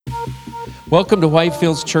Welcome to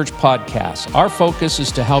Whitefields Church Podcast. Our focus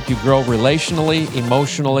is to help you grow relationally,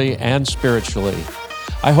 emotionally, and spiritually.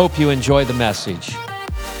 I hope you enjoy the message.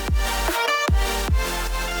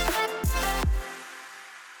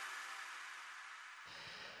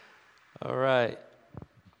 All right.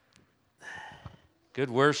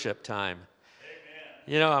 Good worship time. Amen.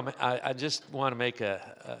 You know, I just want to make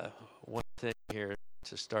one thing here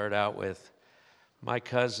to start out with. My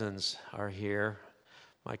cousins are here.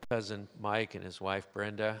 My cousin Mike and his wife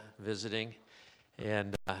Brenda visiting,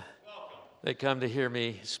 and they come to hear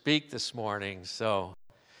me speak this morning. So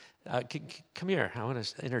come here. I want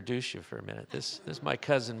to introduce you for a minute. This is my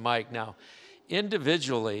cousin Mike. Now,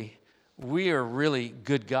 individually, we are really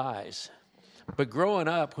good guys. But growing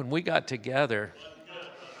up, when we got together,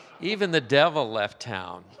 even the devil left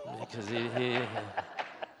town because he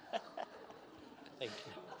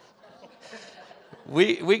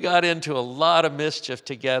We got into a lot of mischief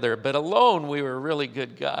together, but alone we were really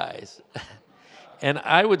good guys. And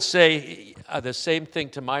I would say the same thing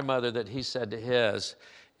to my mother that he said to his.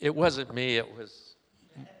 It wasn't me, it was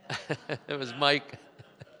it was Mike.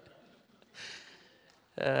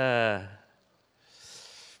 I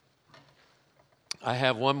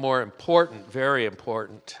have one more very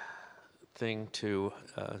important thing to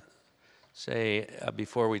say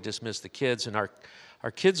before we dismiss the kids. And our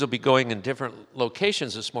kids will be going in different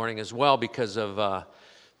locations this morning as well because of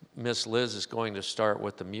Miss Liz is going to start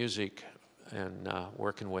with the music and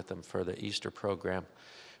working with them for the Easter program.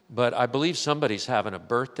 But I believe somebody's having a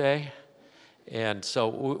birthday, and so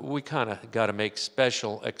we kind of got to make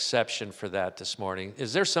special exception for that this morning.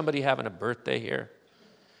 Is there somebody having a birthday here?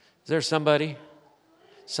 Is there somebody?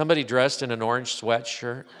 Somebody dressed in an orange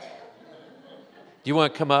sweatshirt? Do you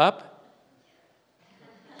want to come up?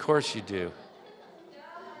 Of course you do.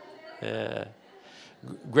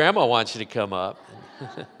 Grandma wants you to come up.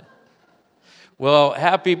 Well,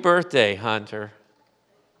 happy birthday, Hunter.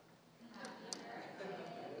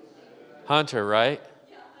 Hunter, right?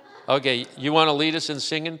 Okay, you want to lead us in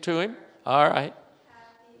singing to him? All right.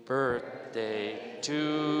 Birthday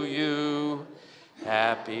to you.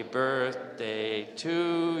 Happy birthday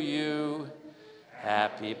to you.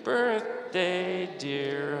 Happy birthday,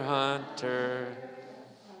 dear Hunter.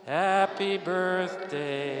 Happy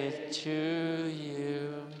birthday to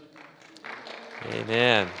you.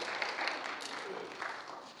 Amen.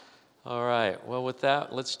 All right. Well, with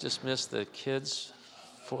that, let's dismiss the kids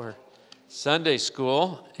for Sunday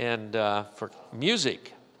school and for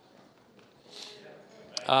music.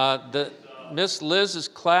 The Miss Liz's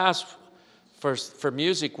class for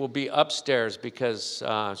music will be upstairs because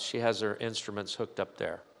she has her instruments hooked up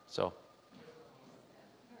there. So.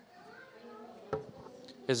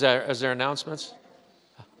 Is there announcements?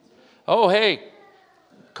 Oh, hey,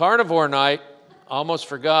 carnivore night. Almost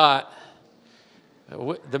forgot.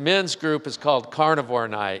 The men's group is called Carnivore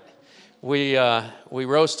Night. We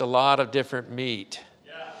roast a lot of different meat.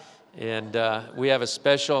 And we have a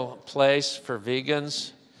special place for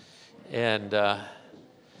vegans. And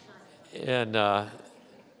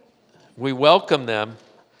we welcome them,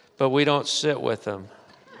 but we don't sit with them.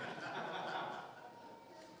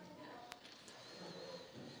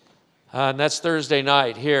 And that's Thursday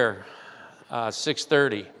night here,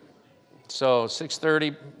 6:30. So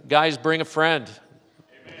 6:30, guys, bring a friend.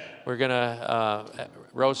 Amen. We're going to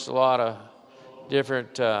roast a lot of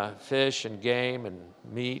different fish and game and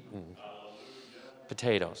meat and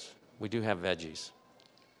potatoes. We do have veggies.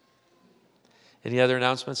 Any other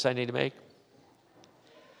announcements I need to make?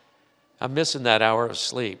 I'm missing that hour of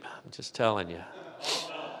sleep. I'm just telling you.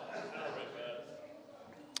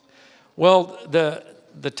 Well,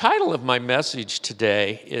 the title of my message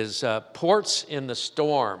today is Ports in the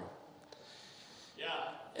Storm. Yeah.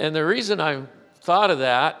 And the reason I thought of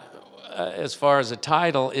that as far as a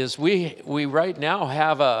title is we right now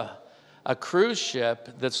have a cruise ship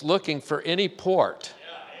that's looking for any port.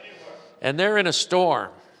 Yeah, anywhere. And they're in a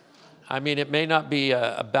storm. I mean, it may not be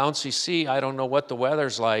a bouncy sea. I don't know what the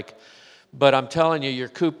weather's like. But I'm telling you, you're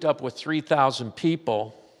cooped up with 3,000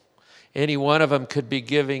 people. Any one of them could be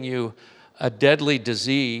giving you a deadly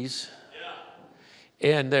disease,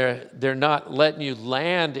 and they're not letting you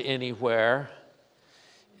land anywhere.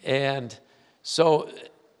 And so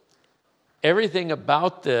everything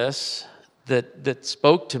about this that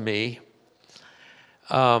spoke to me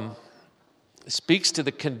speaks to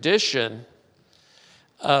the condition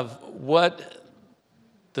of what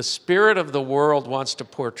the spirit of the world wants to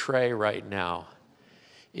portray right now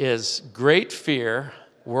is great fear.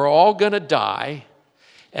 We're all going to die.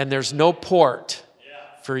 And there's no port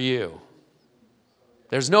for you.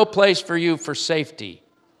 There's no place for you for safety.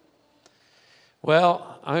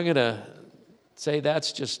 Well, I'm going to say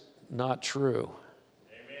that's just not true.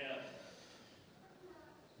 Amen.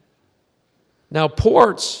 Now,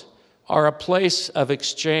 ports are a place of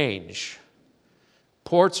exchange.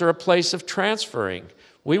 Ports are a place of transferring.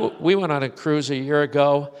 We went on a cruise a year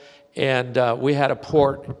ago, and we had a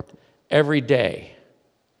port every day.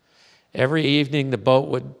 Every evening the boat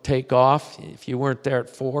would take off. If you weren't there at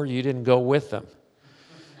 4, you didn't go with them.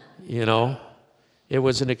 You know, it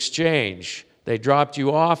was an exchange. They dropped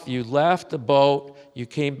you off, you left the boat, you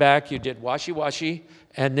came back, you did washy-washy,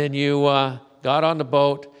 and then you got on the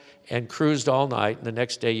boat and cruised all night, and the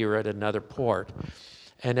next day you were at another port.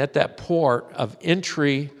 And at that port of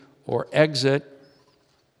entry or exit,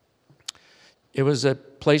 it was a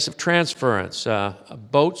place of transference.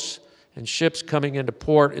 Boats and ships coming into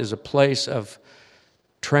port is a place of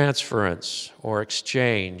transference or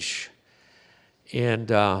exchange.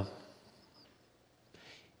 And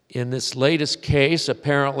in this latest case,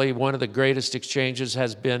 apparently one of the greatest exchanges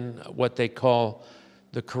has been what they call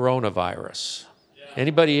the coronavirus. Yeah.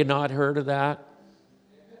 Anybody not heard of that?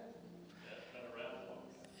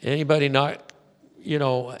 Anybody not,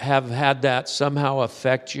 have had that somehow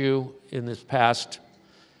affect you in this past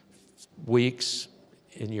weeks,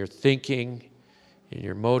 in your thinking, in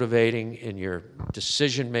your motivating, in your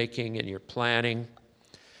decision-making, in your planning?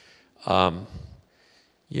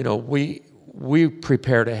 We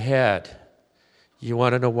prepared ahead. You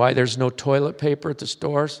want to know why there's no toilet paper at the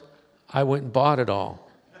stores? I went and bought it all.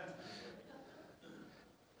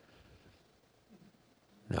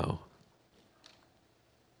 No.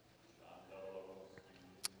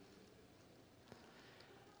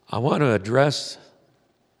 I want to address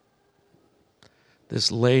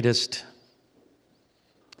this latest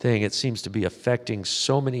thing. It seems to be affecting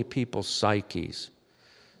so many people's psyches,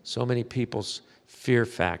 so many people's fear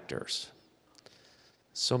factors.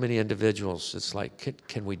 So many individuals, it's like,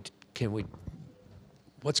 can we,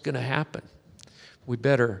 what's going to happen? We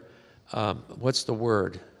better, what's the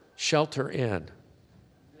word? Shelter in,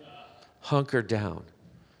 hunker down.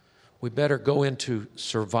 We better go into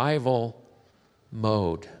survival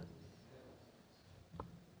mode.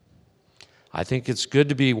 I think it's good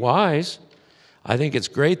to be wise. I think it's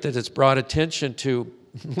great that it's brought attention to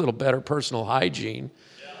a little better personal hygiene,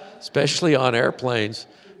 especially on airplanes.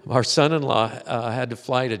 Our son-in-law had to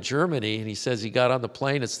fly to Germany, and he says he got on the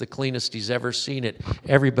plane. It's the cleanest he's ever seen it.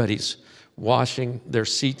 Everybody's washing their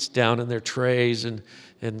seats down in their trays, and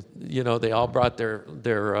they all brought their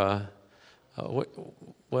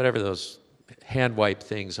whatever those hand wipe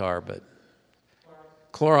things are, but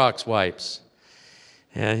Clorox wipes.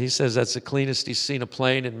 And he says that's the cleanest he's seen a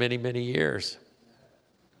plane in many, many years.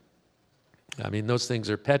 I mean, those things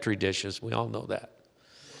are Petri dishes. We all know that.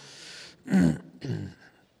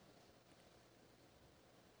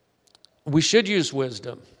 We should use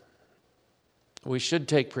wisdom. We should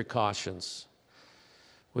take precautions.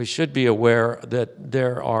 We should be aware that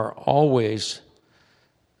there are always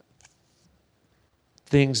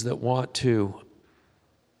things that want to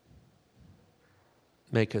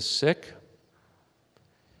make us sick.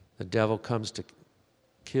 The devil comes to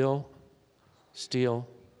kill, steal,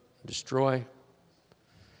 destroy.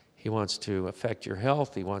 He wants to affect your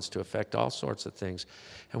health. He wants to affect all sorts of things.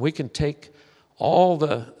 And we can take all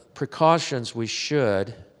the precautions we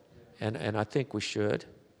should, and I think we should.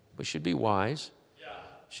 We should be wise.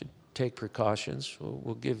 Should take precautions.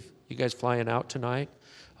 We'll give you guys flying out tonight.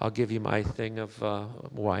 I'll give you my thing of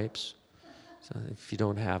wipes, so if you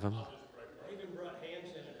don't have them. I even brought hand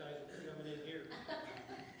sanitizer coming in here.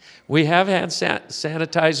 We have hand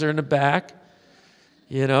sanitizer in the back,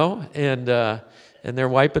 and they're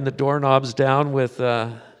wiping the doorknobs down with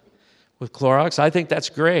Clorox. I think that's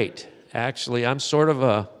great. Actually, I'm sort of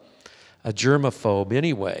a germaphobe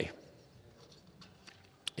anyway.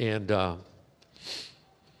 And, I'm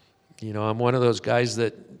one of those guys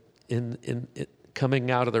that in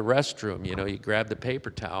coming out of the restroom, you grab the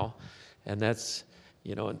paper towel, and that's,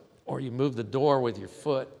 or you move the door with your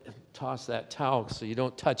foot and toss that towel so you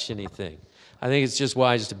don't touch anything. I think it's just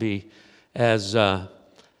wise to be as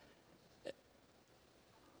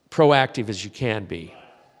proactive as you can be.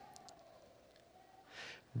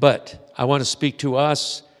 But I want to speak to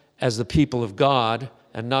us as the people of God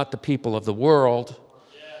and not the people of the world,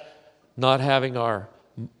 not having our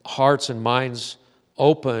hearts and minds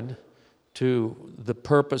open to the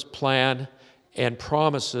purpose, plan, and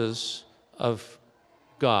promises of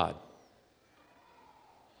God.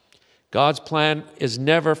 God's plan is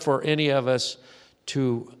never for any of us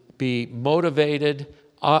to be motivated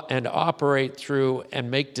and operate through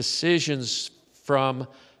and make decisions from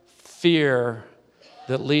fear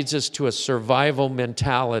that leads us to a survival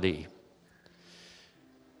mentality.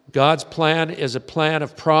 God's plan is a plan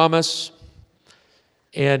of promise,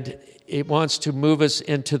 and it wants to move us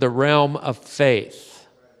into the realm of faith,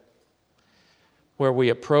 where we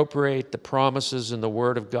appropriate the promises in the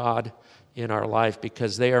Word of God in our life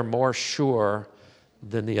because they are more sure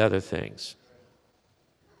than the other things.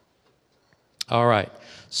 All right,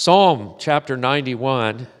 Psalm chapter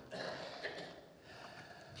 91.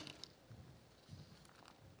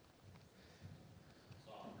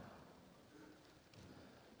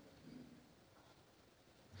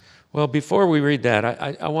 Well, before we read that,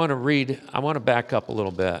 I want to back up a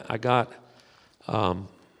little bit. I got a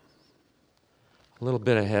little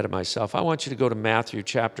bit ahead of myself. I want you to go to Matthew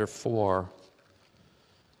chapter 4.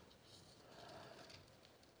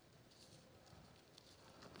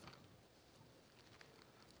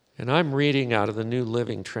 And I'm reading out of the New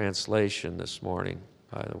Living Translation this morning,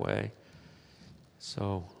 by the way.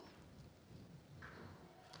 So,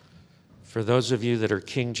 for those of you that are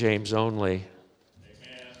King James only,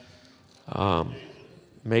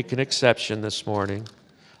 make an exception this morning.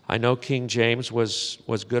 I know King James was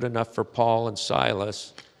good enough for Paul and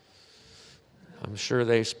Silas. I'm sure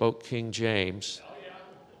they spoke King James.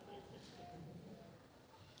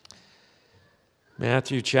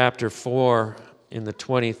 Matthew chapter 4, in the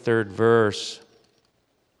 23rd verse,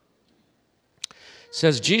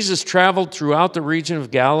 says, Jesus traveled throughout the region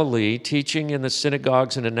of Galilee, teaching in the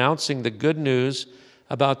synagogues and announcing the good news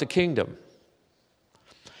about the kingdom.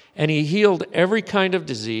 And he healed every kind of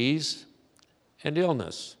disease and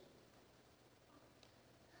illness.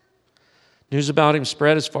 News about him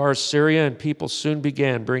spread as far as Syria, and people soon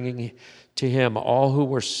began bringing to him all who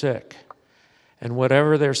were sick. And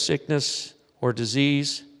whatever their sickness or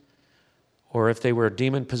disease, or if they were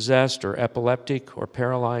demon-possessed or epileptic or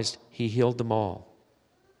paralyzed, he healed them all.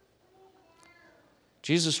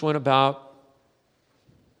 Jesus went about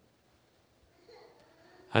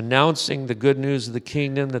announcing the good news of the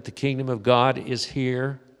kingdom, that the kingdom of God is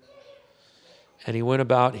here. And he went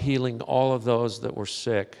about healing all of those that were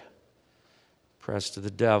sick, oppressed of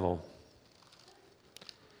the devil.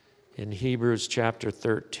 In Hebrews chapter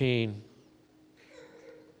 13,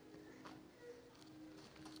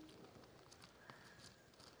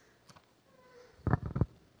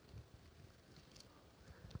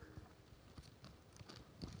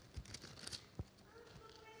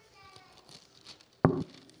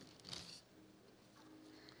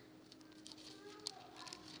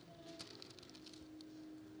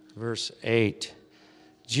 verse 8,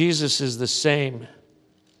 Jesus is the same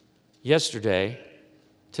yesterday,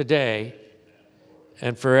 today,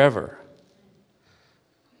 and forever.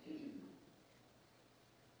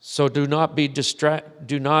 So do not be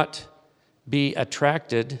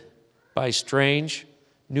attracted by strange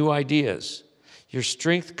new ideas. Your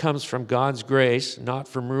strength comes from God's grace, not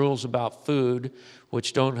from rules about food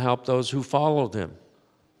which don't help those who follow them.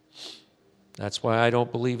 That's why I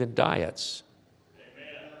don't believe in diets.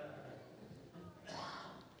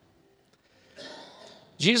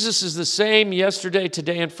 Jesus is the same yesterday,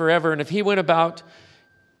 today, and forever. And if he went about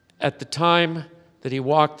at the time that he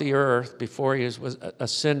walked the earth before he was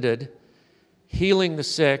ascended, healing the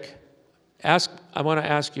sick, I want to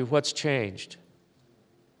ask you, what's changed?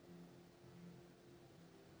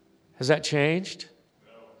 Has that changed?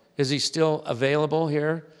 No. Is he still available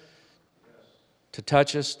here to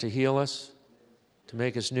touch us, to heal us, to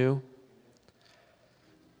make us new?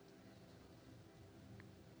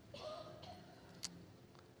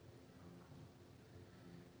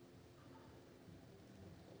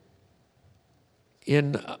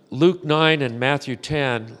 In Luke 9 and Matthew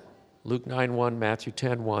 10, Luke 9:1, Matthew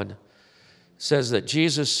 10:1, says that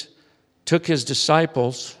Jesus took his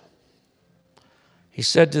disciples. He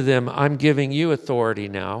said to them, I'm giving you authority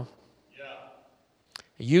now. Yeah.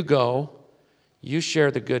 You go, you share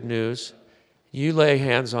the good news, you lay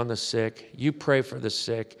hands on the sick, you pray for the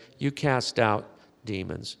sick, you cast out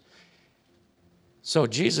demons. So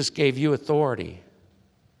Jesus gave you authority.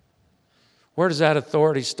 Where does that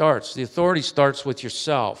authority start? The authority starts with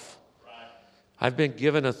yourself. Right. I've been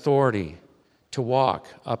given authority to walk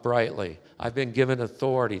uprightly. I've been given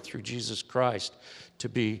authority through Jesus Christ to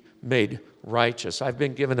be made righteous. I've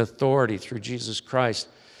been given authority through Jesus Christ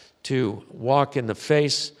to walk in the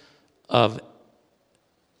face of,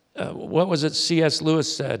 what was it C.S.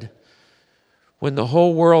 Lewis said? When the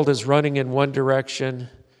whole world is running in one direction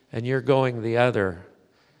and you're going the other,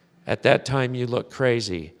 at that time you look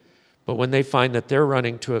crazy. But when they find that they're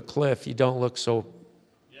running to a cliff, you don't look so,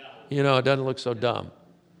 it doesn't look so dumb.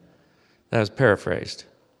 That was paraphrased.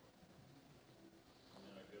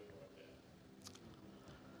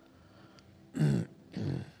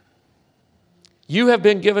 You have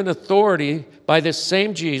been given authority by this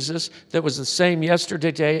same Jesus that was the same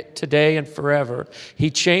yesterday, today, and forever. He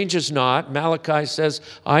changes not. Malachi says,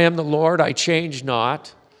 I am the Lord, I change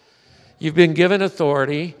not. You've been given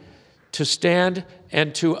authority to stand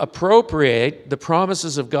and to appropriate the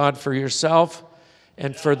promises of God for yourself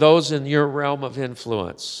and for those in your realm of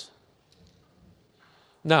influence.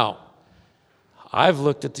 Now, I've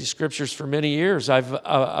looked at these scriptures for many years.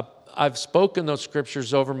 I've spoken those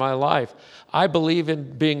scriptures over my life. I believe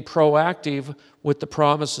in being proactive with the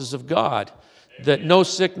promises of God, that no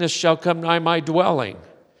sickness shall come nigh my dwelling.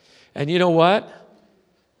 And you know what?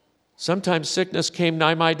 Sometimes sickness came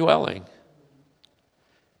nigh my dwelling.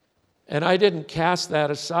 And I didn't cast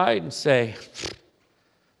that aside and say,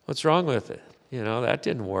 what's wrong with it? You know, that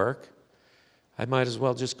didn't work. I might as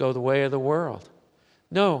well just go the way of the world.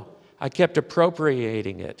 No, I kept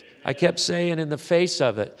appropriating it. I kept saying in the face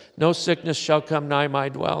of it, no sickness shall come nigh my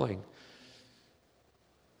dwelling.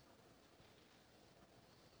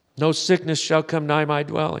 No sickness shall come nigh my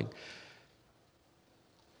dwelling.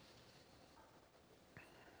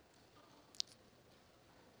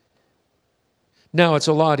 Now, it's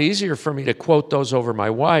a lot easier for me to quote those over my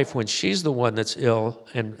wife when she's the one that's ill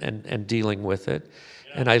and dealing with it.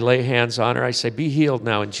 Yeah. And I lay hands on her. I say, be healed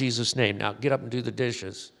now in Jesus' name. Now, get up and do the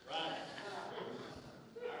dishes.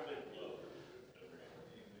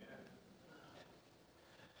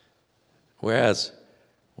 Whereas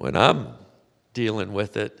when I'm dealing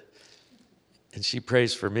with it and she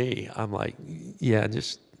prays for me, I'm like, yeah,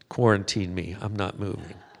 just quarantine me. I'm not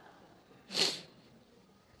moving.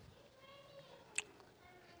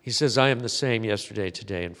 He says, I am the same yesterday,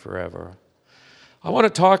 today, and forever. I want to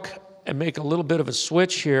talk and make a little bit of a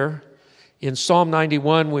switch here. In Psalm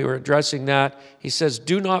 91, we were addressing that. He says,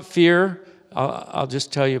 do not fear. I'll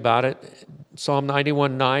just tell you about it. Psalm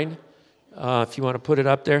 91:9, if you want to put it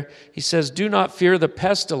up there. He says, do not fear the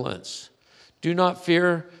pestilence. Do not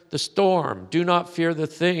fear the storm. Do not fear the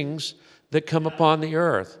things that come upon the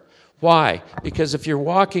earth. Why? Because if you're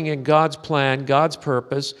walking in God's plan, God's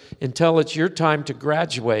purpose, until it's your time to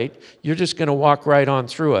graduate, you're just going to walk right on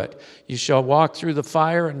through it. You shall walk through the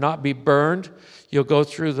fire and not be burned. You'll go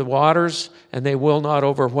through the waters and they will not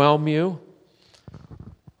overwhelm you.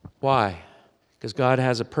 Why? Because God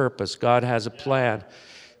has a purpose. God has a plan.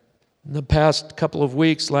 In the past couple of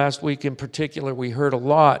weeks, last week in particular, we heard a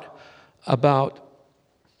lot about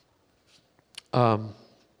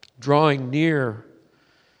drawing near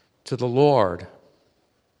to the Lord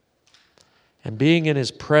and being in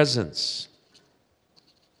His presence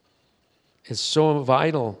is so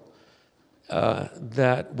vital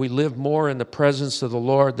that we live more in the presence of the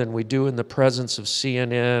Lord than we do in the presence of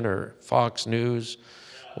CNN or Fox News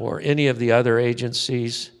or any of the other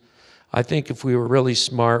agencies. I think if we were really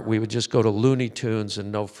smart, we would just go to Looney Tunes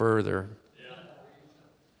and no further.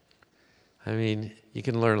 I mean, you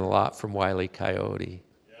can learn a lot from Wile E. Coyote.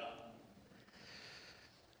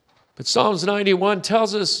 But Psalms 91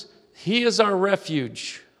 tells us He is our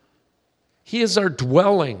refuge. He is our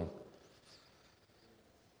dwelling.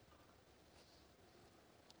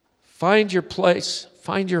 Find your place,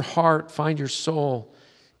 find your heart, find your soul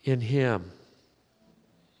in Him.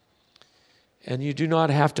 And you do not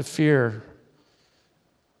have to fear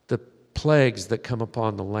the plagues that come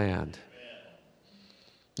upon the land.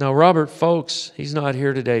 Now, Robert Folks, he's not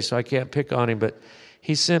here today, so I can't pick on him, but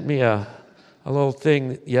he sent me a little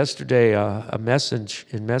thing yesterday, a message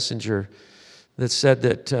in Messenger that said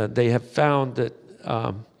that they have found that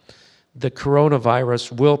the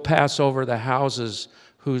coronavirus will pass over the houses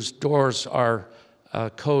whose doors are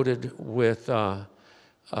coated with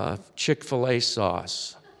Chick-fil-A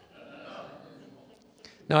sauce.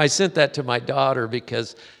 Now, I sent that to my daughter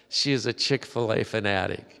because she is a Chick-fil-A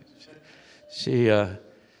fanatic. She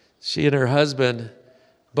and her husband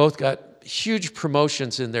both got huge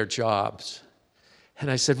promotions in their jobs. And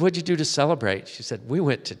I said, what'd you do to celebrate? She said, we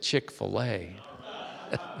went to Chick-fil-A.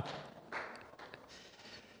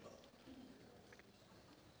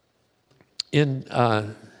 In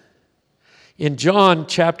John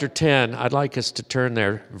chapter 10, I'd like us to turn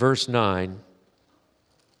there, verse 9.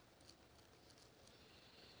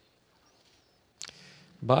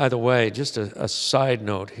 By the way, just a side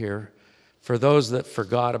note here. For those that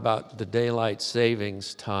forgot about the daylight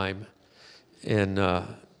savings time and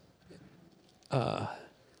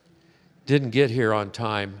didn't get here on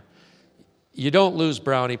time, you don't lose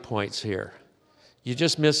brownie points here. You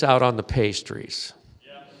just miss out on the pastries.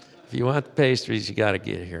 If you want the pastries, you got to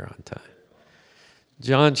get here on time.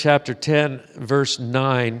 John chapter 10, verse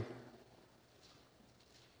 9.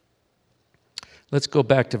 Let's go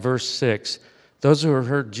back to verse 6. Those who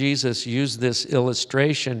heard Jesus use this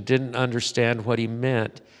illustration didn't understand what he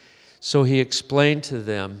meant. So he explained to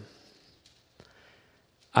them,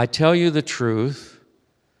 I tell you the truth,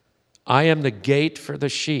 I am the gate for the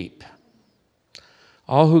sheep.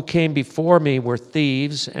 All who came before me were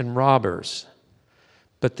thieves and robbers,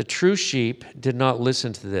 but the true sheep did not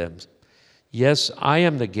listen to them. Yes, I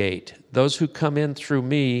am the gate. Those who come in through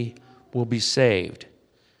me will be saved.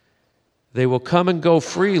 They will come and go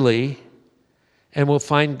freely and will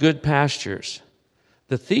find good pastures.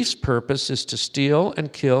 The thief's purpose is to steal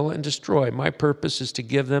and kill and destroy. My purpose is to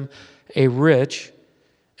give them a rich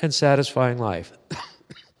and satisfying life.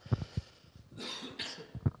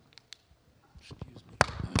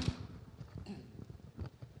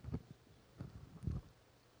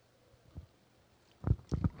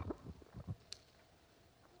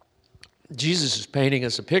 Jesus is painting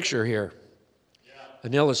us a picture here,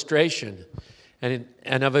 an illustration.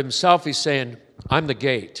 And of himself, he's saying, I'm the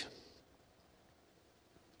gate.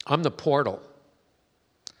 I'm the portal.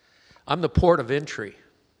 I'm the port of entry.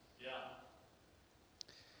 Yeah.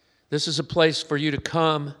 This is a place for you to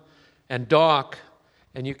come and dock,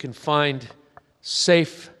 and you can find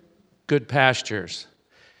safe, good pastures.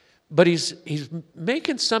 But he's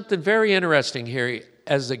making something very interesting here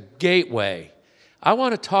as a gateway. I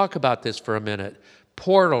want to talk about this for a minute.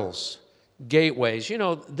 Portals, gateways. You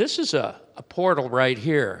know, this is a portal right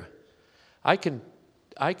here. I can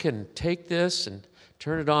take this and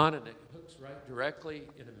turn it on, and it hooks right directly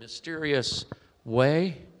in a mysterious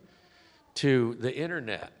way to the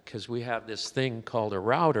internet, because we have this thing called a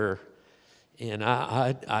router, and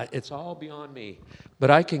it's all beyond me.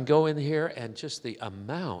 But I can go in here, and just the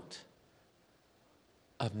amount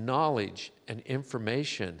of knowledge and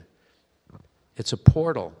information, it's a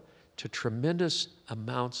portal to tremendous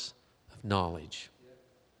amounts of knowledge.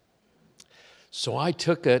 So I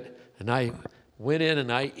took it, and I went in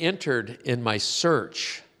and I entered in my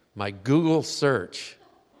search, my Google search,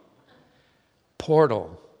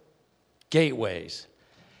 portal, gateways.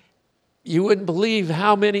 You wouldn't believe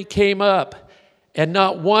how many came up, and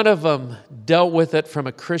not one of them dealt with it from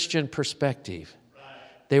a Christian perspective.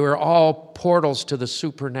 They were all portals to the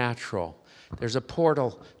supernatural. There's a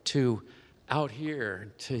portal to out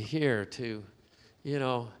here, to, you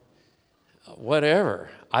know, whatever.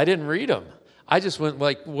 I didn't read them. I just went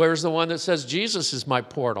like, where's the one that says Jesus is my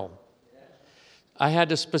portal? I had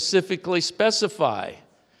to specifically specify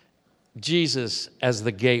Jesus as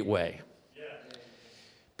the gateway.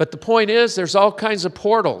 But the point is, there's all kinds of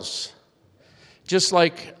portals, just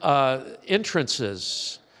like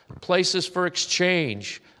entrances, places for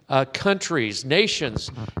exchange, countries,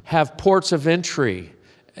 nations have ports of entry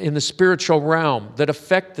in the spiritual realm that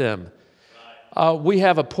affect them. We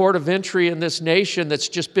have a port of entry in this nation that's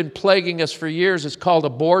just been plaguing us for years. It's called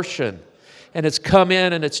abortion. And it's come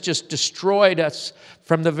in and it's just destroyed us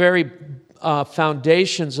from the very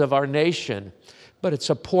foundations of our nation. But it's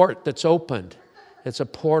a port that's opened. It's a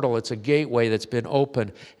portal. It's a gateway that's been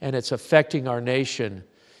opened. And it's affecting our nation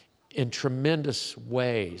in tremendous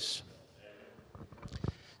ways.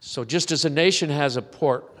 So just as a nation has a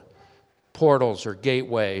portals or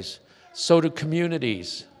gateways, so do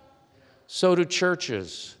communities. So do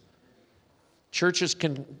churches. Churches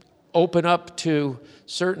can open up to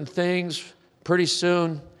certain things. Pretty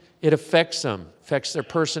soon, it affects them, affects their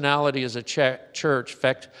personality as a church,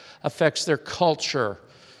 affects their culture.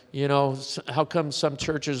 You know, how come some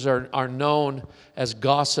churches are known as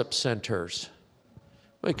gossip centers?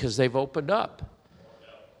 Because they've opened up.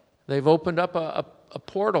 They've opened up a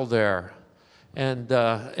portal there, and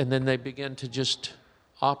then they begin to just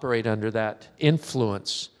operate under that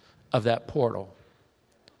influence of that portal.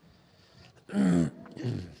 I'll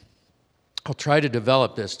try to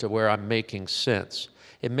develop this to where I'm making sense.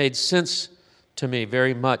 It made sense to me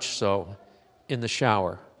very much so in the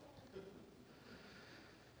shower.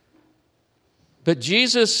 But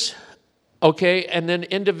Jesus, okay, and then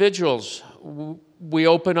individuals, we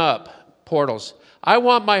open up portals. I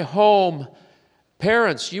want my home,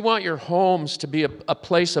 parents, you want your homes to be a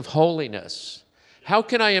place of holiness. How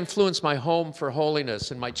can I influence my home for holiness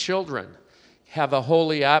and my children have a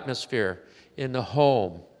holy atmosphere in the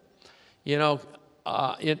home? You know,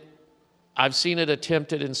 I've seen it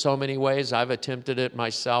attempted in so many ways. I've attempted it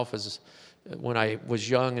myself when I was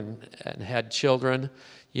young and had children.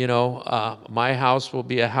 You know, my house will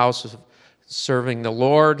be a house of serving the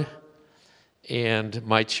Lord, and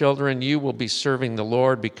my children, you will be serving the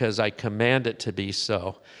Lord because I command it to be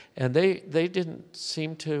so. And they didn't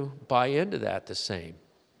seem to buy into that the same.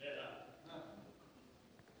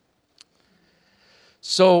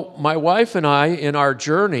 So my wife and I, in our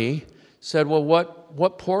journey said, well,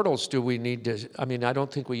 what portals do we need to, I mean, I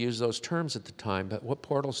don't think we used those terms at the time, but what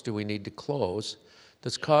portals do we need to close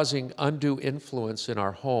that's causing undue influence in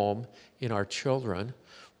our home, in our children?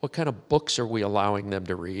 What kind of books are we allowing them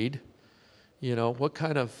to read? You know, what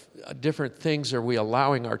kind of different things are we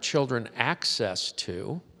allowing our children access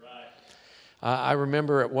to? I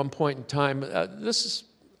remember at one point in time,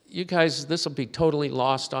 you guys, this will be totally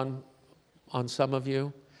lost on some of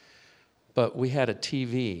you, but we had a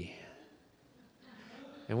TV,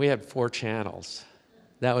 and we had 4 channels.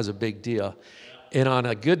 That was a big deal. And on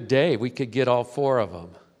a good day, we could get all 4 of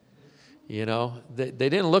them. You know, they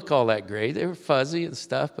didn't look all that great. They were fuzzy and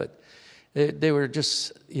stuff, but they were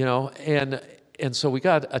just, you know, and so we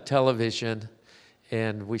got a television,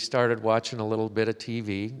 and we started watching a little bit of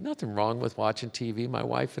TV. Nothing wrong with watching TV. My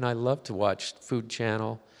wife and I love to watch Food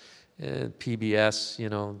Channel, PBS, you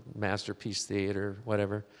know, Masterpiece Theater,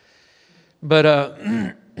 whatever.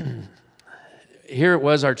 But here it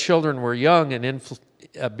was, our children were young and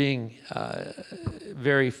being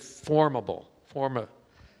very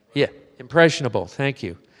impressionable, thank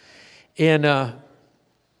you. And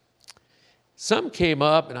some came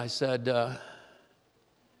up, and I said,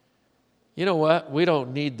 you know what? We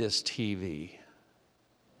don't need this TV.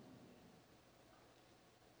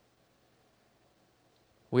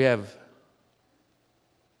 We have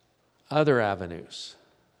other avenues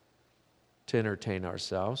to entertain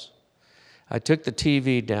ourselves. I took the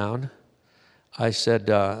TV down. I said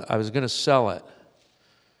I was going to sell it.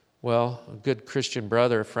 Well, a good Christian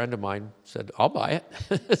brother, a friend of mine, said, I'll buy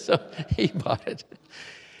it. So he bought it.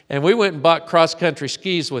 And we went and bought cross-country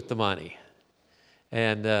skis with the money.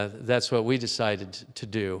 And that's what we decided to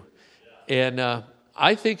do. And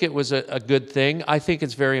I think it was a good thing. I think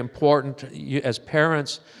it's very important as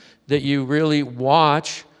parents that you really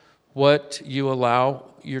watch what you allow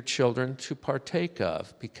your children to partake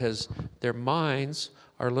of, because their minds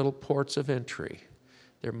are little ports of entry.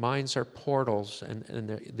 Their minds are portals, and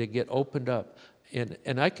they get opened up.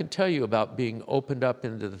 And I can tell you about being opened up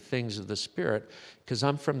into the things of the Spirit, because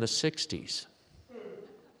I'm from the 60s.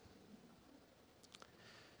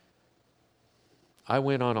 I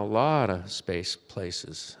went on a lot of space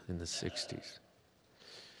places in the 60s.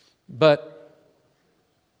 But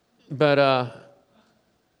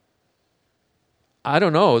I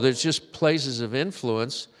don't know, there's just places of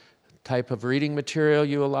influence, type of reading material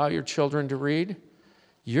you allow your children to read.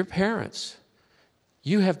 Your parents,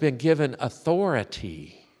 you have been given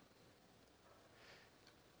authority.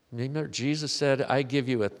 Remember, Jesus said, I give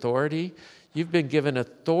you authority. You've been given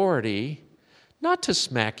authority not to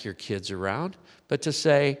smack your kids around, but to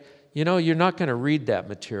say, you know, you're not going to read that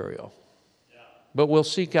material. But we'll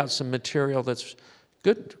seek out some material that's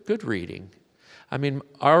good reading. I mean,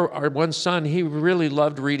 our one son, he really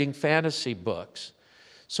loved reading fantasy books.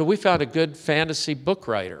 So we found a good fantasy book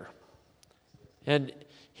writer. And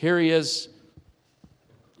here he is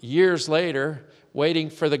years later waiting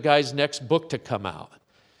for the guy's next book to come out.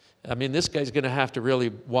 I mean, this guy's going to have to really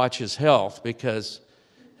watch his health, because,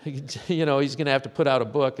 you know, he's going to have to put out a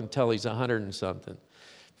book until he's 100 and something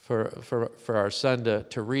for our son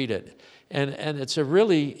to read it. And it's a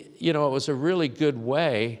really, you know, it was a really good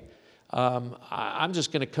way. I'm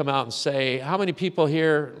just going to come out and say, how many people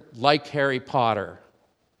here like Harry Potter?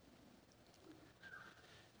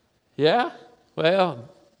 Yeah? Well,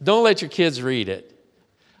 don't let your kids read it.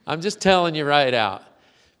 I'm just telling you right out,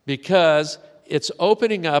 because it's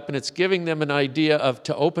opening up and it's giving them an idea of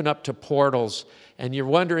to open up to portals. And you're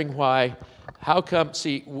wondering why. How come?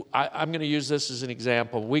 See, I'm going to use this as an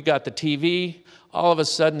example. We got the TV. All of a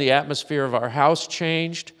sudden, the atmosphere of our house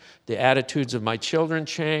changed. The attitudes of my children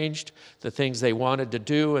changed. The things they wanted to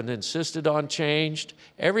do and insisted on changed.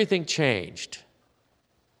 Everything changed.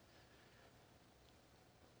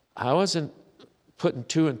 I wasn't putting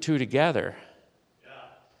 2 and 2 together.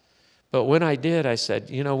 But when I did, I said,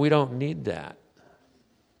 you know, we don't need that.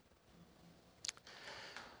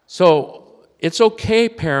 So it's okay,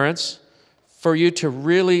 parents, for you to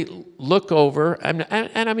really look over. And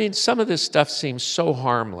I mean, some of this stuff seems so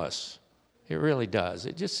harmless. It really does.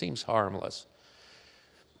 It just seems harmless.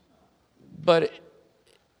 But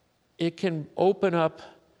it can open up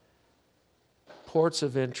ports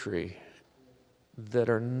of entry that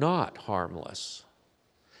are not harmless.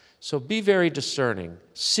 So be very discerning.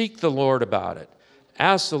 Seek the Lord about it.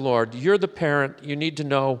 Ask the Lord. You're the parent. You need to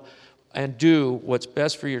know and do what's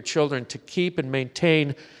best for your children to keep and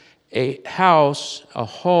maintain a house, a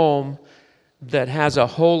home that has a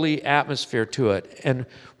holy atmosphere to it. And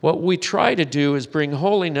what we try to do is bring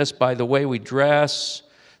holiness by the way we dress,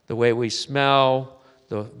 the way we smell,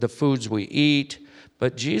 the foods we eat.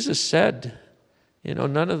 But Jesus said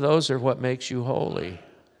None of those are what makes you holy.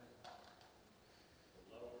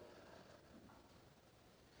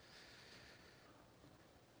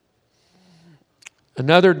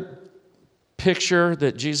 Another picture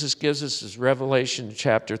that Jesus gives us is Revelation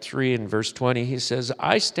chapter 3 and verse 20. He says,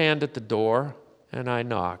 I stand at the door and I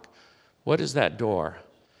knock. What is that door?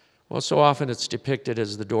 Well, so often it's depicted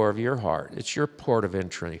as the door of your heart. It's your port of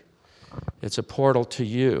entry. It's a portal to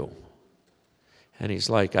you. And he's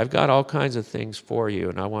like, I've got all kinds of things for you,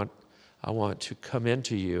 and I want to come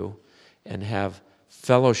into you and have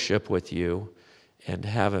fellowship with you and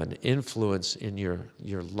have an influence in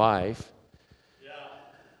your life.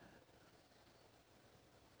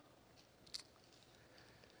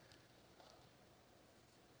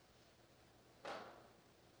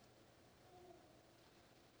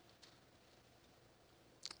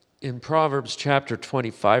 In Proverbs chapter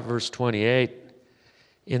 25, verse 28,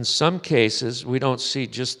 in some cases, we don't see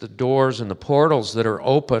just the doors and the portals that are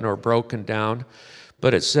open or broken down,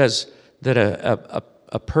 but it says that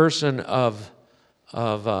a person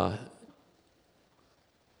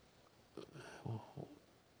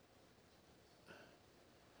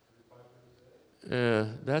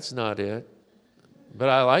that's not it, but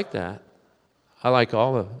I like that. I like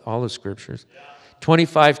all the scriptures.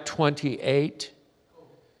 25:28.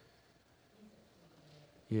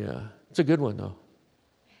 Yeah, it's a good one, though.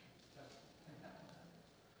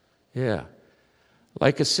 Yeah.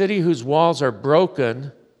 Like a city whose walls are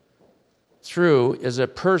broken through is a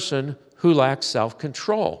person who lacks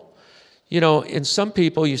self-control. In some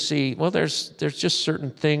people you see, well, there's just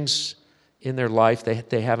certain things in their life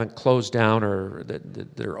they haven't closed down or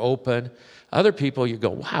that they're open. Other people you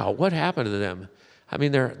go, wow, what happened to them? I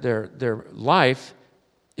mean, their life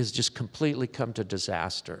is just completely come to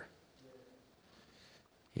disaster.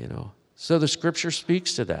 So the scripture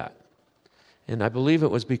speaks to that. And I believe it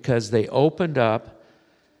was because they opened up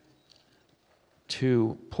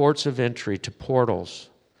to ports of entry, to portals.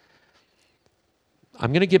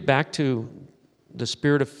 I'm going to get back to the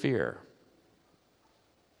spirit of fear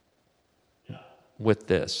with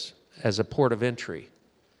this as a port of entry.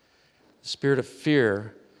 The spirit of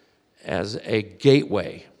fear as a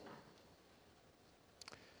gateway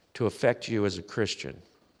to affect you as a Christian.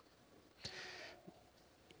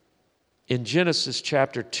 In Genesis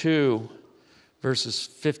chapter 2, verses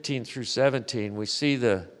 15 through 17, we see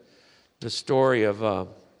the story of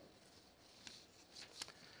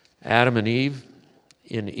Adam and Eve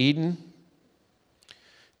in Eden.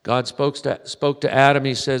 God spoke to Adam.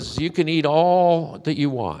 He says, you can eat all that you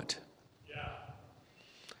want.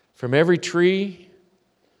 From every tree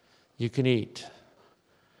you can eat.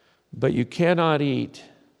 But you cannot eat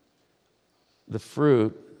the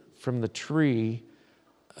fruit from the tree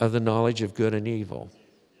of the knowledge of good and evil.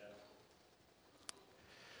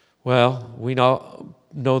 Well, we know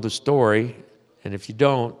the story, and if you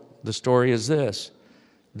don't, the story is this.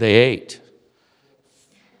 They ate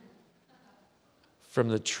from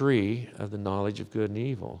the tree of the knowledge of good and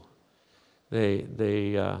evil. They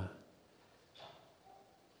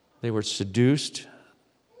were seduced.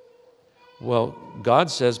 Well, God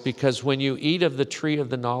says, because when you eat of the tree of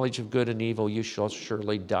the knowledge of good and evil, you shall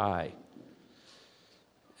surely die.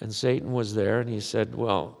 And Satan was there, and he said,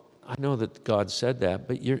 well, I know that God said that,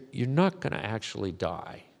 but you're not going to actually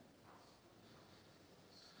die.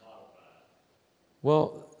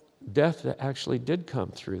 Well, death actually did come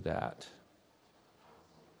through that.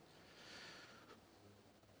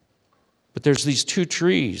 But there's these two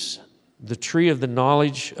trees, the tree of the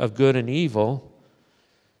knowledge of good and evil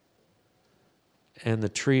and the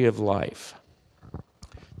tree of life.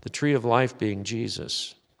 The tree of life being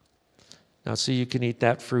Jesus. Now, see, you can eat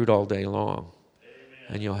that fruit all day long,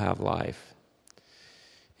 and you'll have life.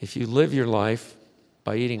 If you live your life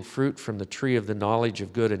by eating fruit from the tree of the knowledge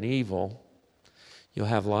of good and evil, you'll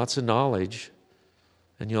have lots of knowledge,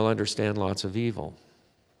 and you'll understand lots of evil.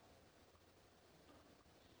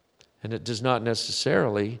 And it does not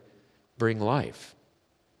necessarily bring life.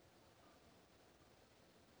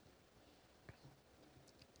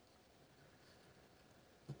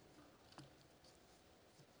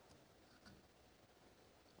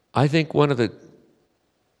 I think one of the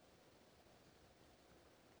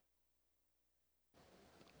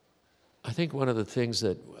things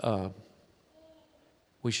that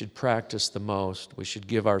we should practice the most, we should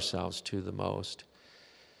give ourselves to the most.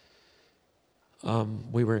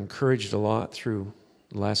 We were encouraged a lot through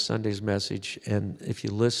last Sunday's message, and if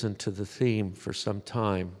you listen to the theme for some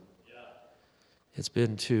time, it's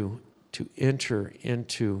been to enter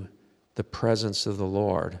into the presence of the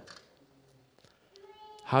Lord.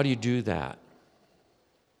 How do you do that?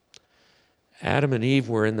 Adam and Eve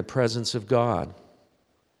were in the presence of God.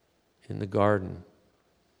 in the garden.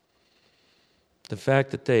 The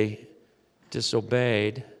fact that they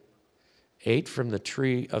disobeyed, ate from the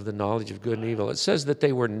tree of the knowledge of good and evil. It says that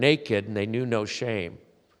they were naked and they knew no shame.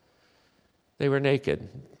 They were naked.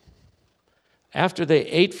 After they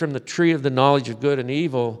ate from the tree of the knowledge of good and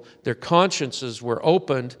evil, their consciences were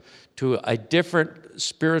opened to a different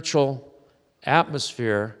spiritual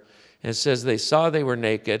atmosphere. And it says they saw they were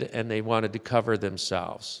naked and they wanted to cover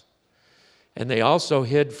themselves. And they also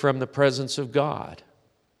hid from the presence of God.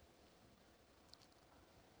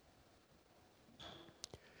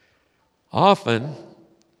 Often,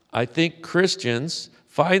 I think Christians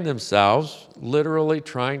find themselves literally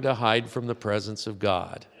trying to hide from the presence of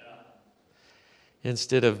God.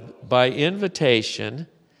 Instead of by invitation,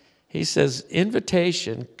 he says,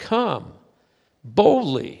 invitation, come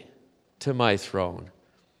boldly to my throne.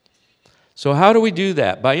 So how do we do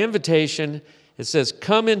that? By invitation, it says,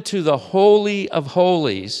 come into the Holy of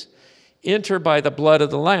Holies, enter by the blood of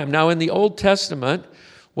the Lamb. Now in the Old Testament,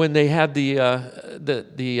 when they had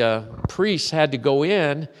the priests had to go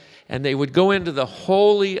in, and they would go into the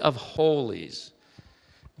Holy of Holies,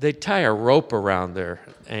 they'd tie a rope around their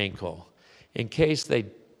ankle in case they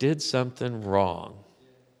did something wrong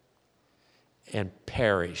and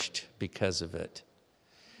perished because of it,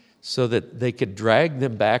 so that they could drag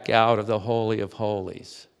them back out of the Holy of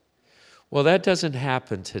Holies. Well, that doesn't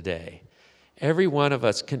happen today. Every one of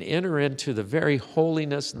us can enter into the very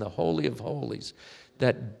holiness and the Holy of Holies,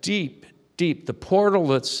 that deep, the portal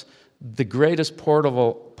that's the greatest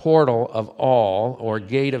portal of all, or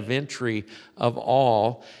gate of entry of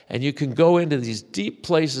all, and you can go into these deep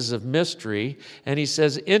places of mystery, and he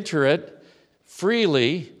says, enter it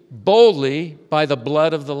freely, boldly, by the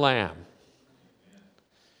blood of the Lamb.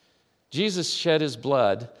 Jesus shed his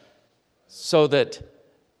blood so that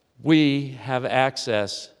we have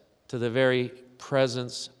access to the very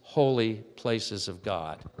presence, holy places of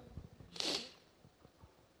God.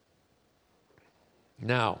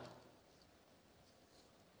 Now,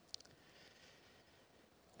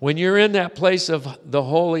 when you're in that place of the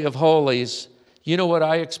Holy of Holies, you know what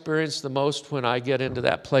I experience the most when I get into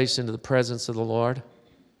that place, into the presence of the Lord?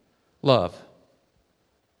 Love.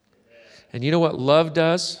 And you know what love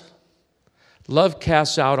does? Love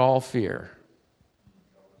casts out all fear.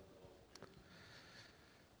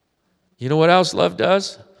 You know what else love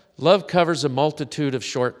does? Love covers a multitude of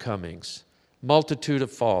shortcomings, multitude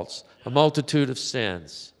of faults, a multitude of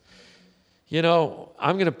sins. You know,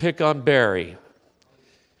 I'm going to pick on Barry.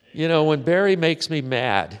 You know, when Barry makes me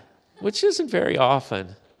mad, which isn't very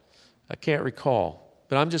often, I can't recall,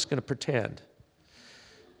 but I'm just going to pretend.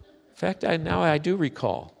 In fact, now I do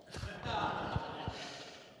recall.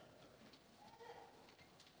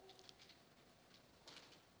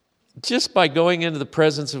 Just by going into the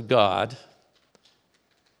presence of God,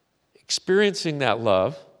 experiencing that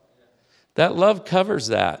love covers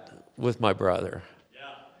that with my brother.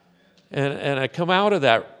 And I come out of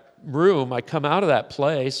that room, I come out of that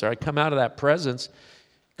place, or I come out of that presence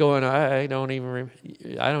going, I don't even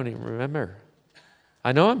remember.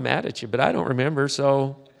 I know I'm mad at you, but I don't remember,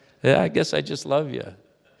 so yeah, I guess I just love you.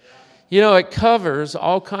 You know, it covers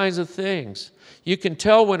all kinds of things. You can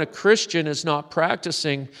tell when a Christian is not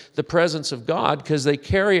practicing the presence of God because they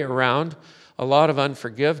carry around a lot of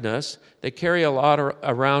unforgiveness. They carry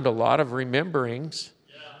around a lot of rememberings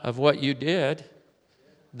of what you did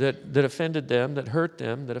that offended them, that hurt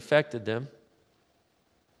them, that affected them.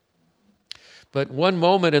 But one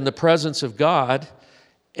moment in the presence of God,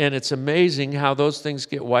 and it's amazing how those things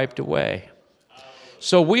get wiped away.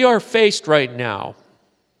 So we are faced right now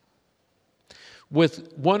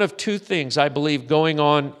with one of two things, I believe, going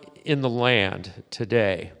on in the land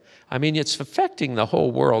today. I mean, it's affecting the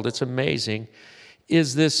whole world. It's amazing.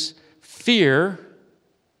 Is this fear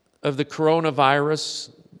of the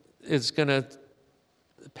coronavirus is going to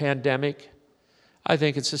pandemic? I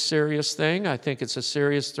think it's a serious thing. I think it's a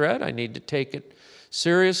serious threat. I need to take it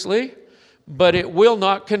seriously, but it will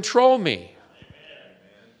not control me.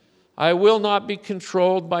 I will not be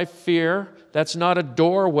controlled by fear. That's not a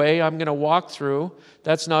doorway I'm going to walk through.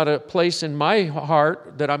 That's not a place in my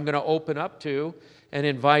heart that I'm going to open up to and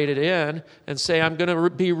invite it in and say, I'm going to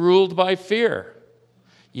be ruled by fear.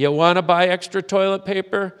 You want to buy extra toilet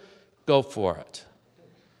paper? Go for it.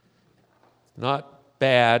 Not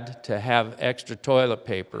bad to have extra toilet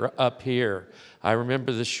paper up here. I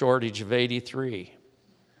remember the shortage of 83.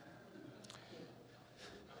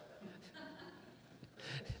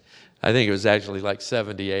 I think it was actually like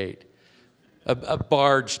 78. A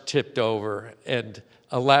barge tipped over, and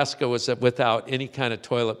Alaska was without any kind of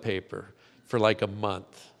toilet paper for like a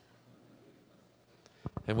month.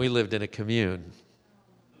 And we lived in a commune.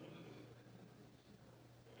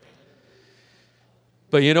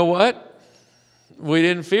 But you know what? We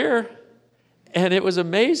didn't fear. And it was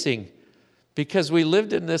amazing because we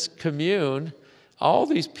lived in this commune. All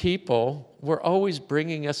these people were always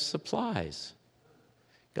bringing us supplies.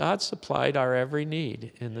 God supplied our every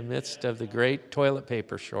need in the midst of the great toilet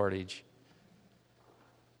paper shortage.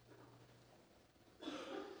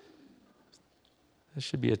 This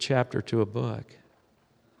should be a chapter to a book.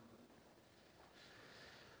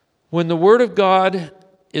 When the Word of God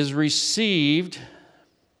is received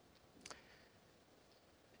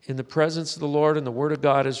in the presence of the Lord and the Word of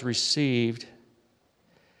God is received,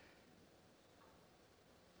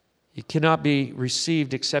 it cannot be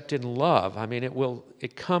received except in love. I mean,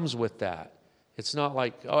 it comes with that. It's not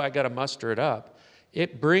like, oh, I got to muster it up.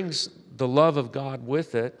 It brings the love of God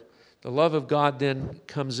with it. The love of God then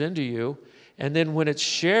comes into you. And then when it's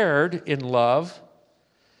shared in love,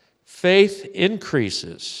 faith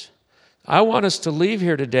increases. I want us to leave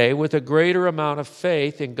here today with a greater amount of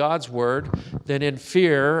faith in God's Word than in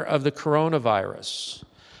fear of the coronavirus.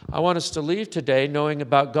 I want us to leave today knowing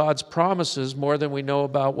about God's promises more than we know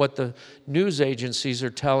about what the news agencies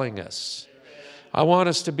are telling us. I want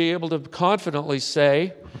us to be able to confidently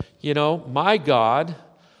say, my God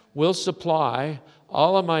will supply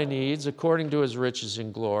all of my needs according to His riches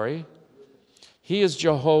in glory. He is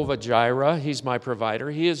Jehovah Jireh. He's my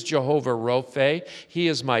provider. He is Jehovah Rophe. He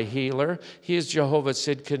is my healer. He is Jehovah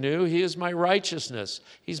Sidkenu. He is my righteousness.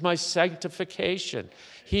 He's my sanctification.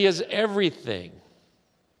 He is everything.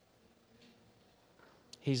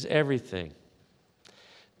 He's everything.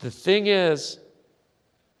 The thing is,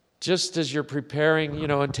 just as you're preparing,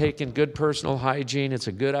 and taking good personal hygiene, it's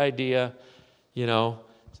a good idea,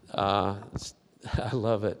 I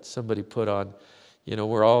love it. Somebody put on,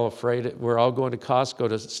 we're all afraid, we're all going to Costco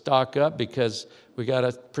to stock up because we got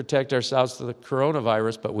to protect ourselves to the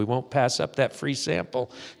coronavirus, but we won't pass up that free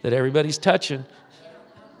sample that everybody's touching.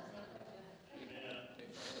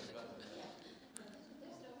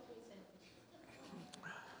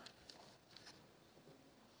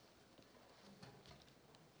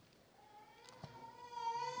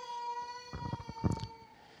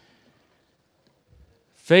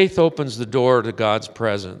 Faith opens the door to God's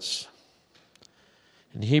presence.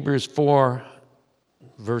 In Hebrews 4,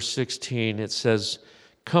 verse 16, it says,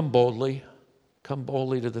 come boldly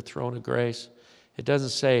to the throne of grace. It doesn't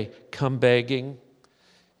say, come begging.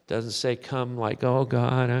 It doesn't say, come like, oh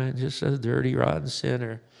God, I'm just a dirty, rotten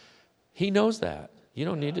sinner. He knows that. You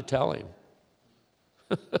don't need to tell him.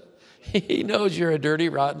 He knows you're a dirty,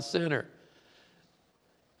 rotten sinner.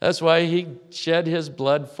 That's why He shed His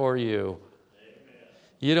blood for you.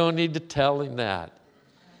 You don't need to tell Him that.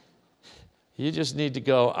 You just need to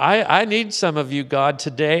go, I need some of you, God,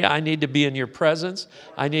 today. I need to be in your presence.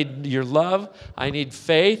 I need your love. I need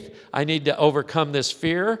faith. I need to overcome this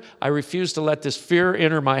fear. I refuse to let this fear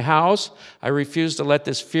enter my house. I refuse to let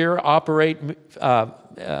this fear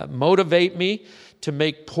motivate me to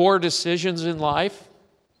make poor decisions in life.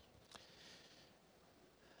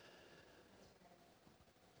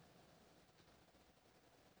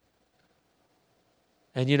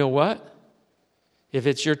 And you know what? If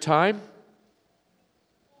it's your time,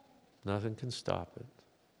 nothing can stop it.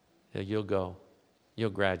 Yeah, you'll go. You'll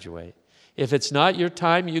graduate. If it's not your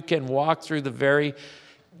time, you can walk through the very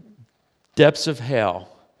depths of hell.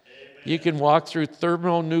 Amen. You can walk through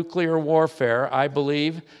thermonuclear warfare, I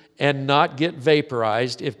believe, and not get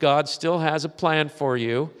vaporized. If God still has a plan for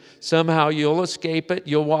you, somehow you'll escape it,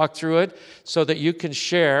 you'll walk through it, so that you can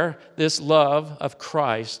share this love of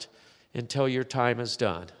Christ until your time is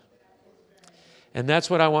done. And that's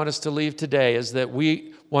what I want us to leave today, is that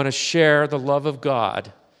we want to share the love of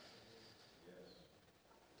God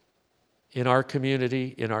in our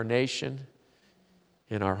community, in our nation,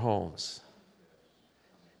 in our homes.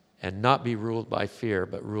 And not be ruled by fear,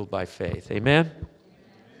 but ruled by faith. Amen?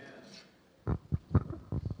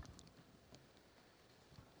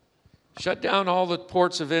 Shut down all the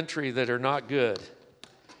ports of entry that are not good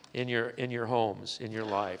in your homes, in your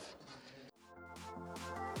life.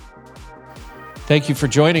 Thank you for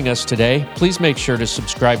joining us today. Please make sure to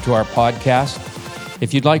subscribe to our podcast.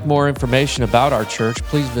 If you'd like more information about our church,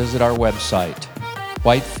 please visit our website,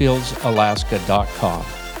 whitefieldsalaska.com.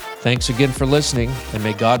 Thanks again for listening, and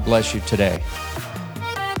may God bless you today.